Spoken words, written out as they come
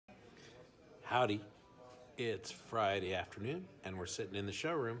Howdy, it's Friday afternoon and we're sitting in the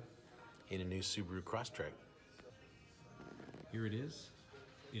showroom in a new Subaru Crosstrek. Here it is.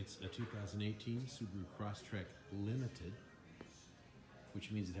 It's a 2018 Subaru Crosstrek Limited,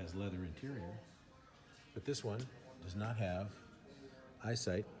 which means it has leather interior, but this one does not have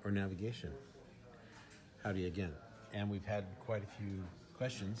eyesight or navigation. Howdy again. And we've had quite a few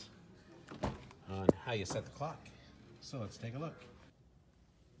questions on how you set the clock. So let's take a look.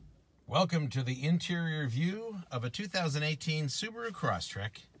 Welcome to the interior view of a 2018 Subaru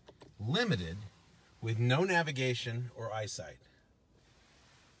Crosstrek Limited with no navigation or eyesight.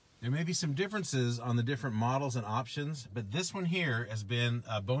 There may be some differences on the different models and options, but this one here has been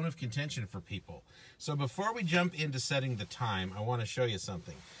a bone of contention for people. So before we jump into setting the time, I want to show you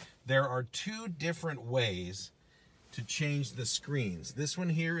something. There are two different ways to change the screens. This one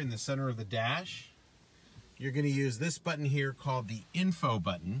here in the center of the dash, you're going to use this button here called the info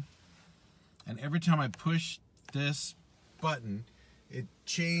button. And every time I push this button, it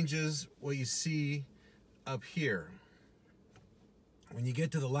changes what you see up here. When you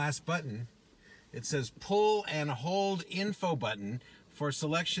get to the last button, it says pull and hold info button for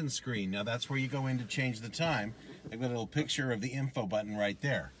selection screen. Now that's where you go in to change the time. I've got a little picture of the info button right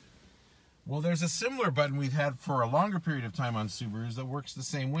there. Well, there's a similar button we've had for a longer period of time on Subarus that works the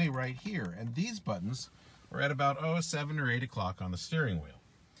same way right here. And these buttons are at about 7 or 8 o'clock on the steering wheel.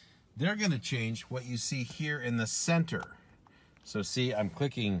 They're going to change what you see here in the center. So see, I'm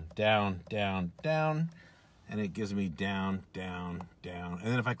clicking down, down, down, and it gives me down, down, down.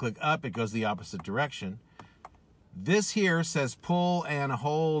 And then if I click up, it goes the opposite direction. This here says pull and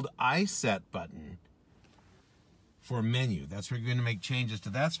hold iSet button for menu. That's where you're going to make changes to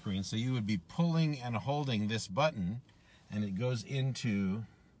that screen. So you would be pulling and holding this button, and it goes into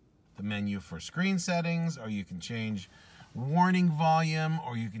the menu for screen settings, or you can change warning volume,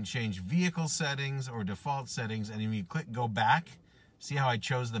 or you can change vehicle settings or default settings. And if you click go back, see how I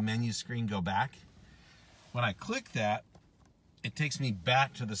chose the menu screen go back? When I click that, it takes me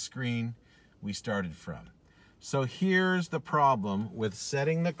back to the screen we started from. So here's the problem with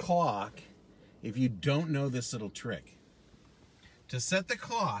setting the clock if you don't know this little trick. To set the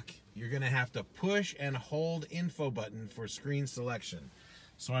clock, you're going to have to push and hold info button for screen selection.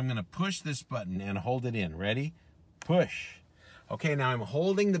 So I'm going to push this button and hold it in. Ready? Push. Okay, now I'm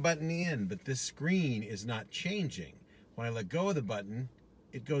holding the button in, but this screen is not changing. When I let go of the button,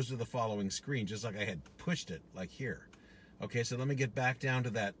 it goes to the following screen, just like I had pushed it, like here. Okay, so let me get back down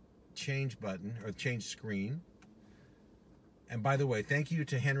to that change button, or change screen. And by the way, thank you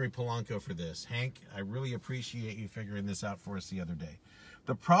to Henry Polanco for this. Hank, I really appreciate you figuring this out for us the other day.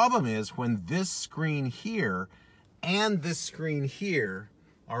 The problem is when this screen here and this screen here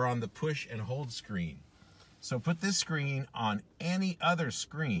are on the push and hold screen. So put this screen on any other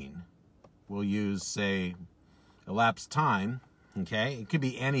screen. We'll use, say, elapsed time, okay? It could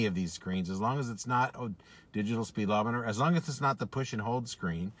be any of these screens, as long as it's not digital speedometer, as long as it's not the push and hold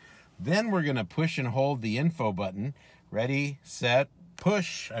screen. Then we're gonna push and hold the info button. Ready, set,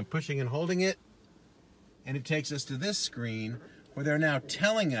 push. I'm pushing and holding it, and it takes us to this screen where they're now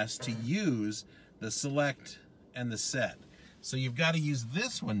telling us to use the select and the set. So you've got to use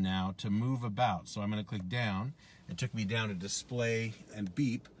this one now to move about. So I'm going to click down. It took me down to display and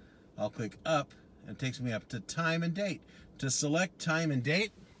beep. I'll click up, and it takes me up to time and date. To select time and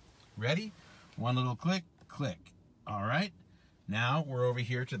date, ready? One little click, click. All right. Now we're over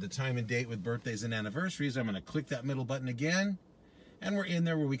here to the time and date with birthdays and anniversaries. I'm going to click that middle button again, and we're in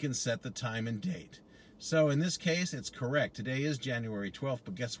there where we can set the time and date. So in this case, it's correct. Today is January 12th,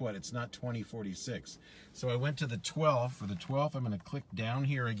 but guess what? It's not 2046. So I went to the 12th. For the 12th, I'm going to click down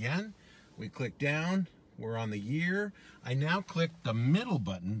here again. We click down. We're on the year. I now click the middle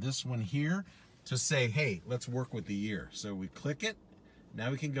button, this one here, to say, hey, let's work with the year. So we click it.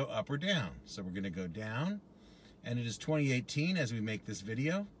 Now we can go up or down. So we're going to go down. And it is 2018 as we make this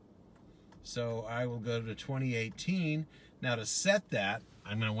video. So I will go to 2018. Now to set that,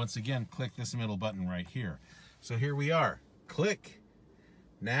 I'm going to once again click this middle button right here. So here we are. Click.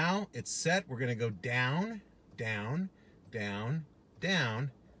 Now it's set. We're going to go down, down, down, down,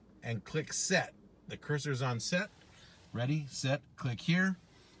 and click set. The cursor's on set. Ready, set, click here.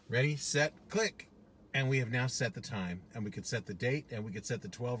 Ready, set, click. And we have now set the time. And we could set the date, and we could set the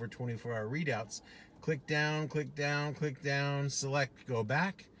 12 or 24-hour readouts. Click down, click down, click down, select, go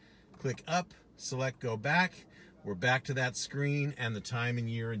back. Click up, select, go back. We're back to that screen, and the time and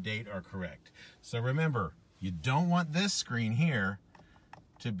year and date are correct. So remember, you don't want this screen here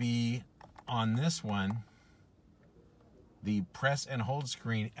to be on this one the press and hold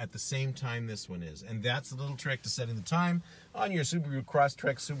screen at the same time this one is. And that's the little trick to setting the time on your Subaru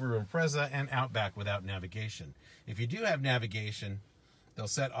Crosstrek, Subaru Impreza, and Outback without navigation. If you do have navigation, they'll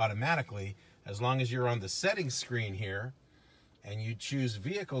set automatically as long as you're on the settings screen here and you choose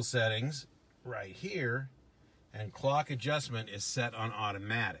vehicle settings right here, and clock adjustment is set on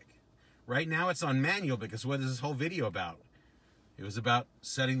automatic. Right now it's on manual because what is this whole video about? It was about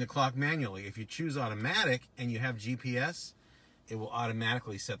setting the clock manually. If you choose automatic and you have GPS, it will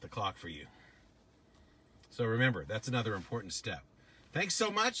automatically set the clock for you. So remember, that's another important step. Thanks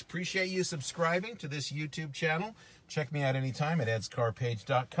so much. Appreciate you subscribing to this YouTube channel. Check me out anytime at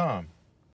edscarpage.com.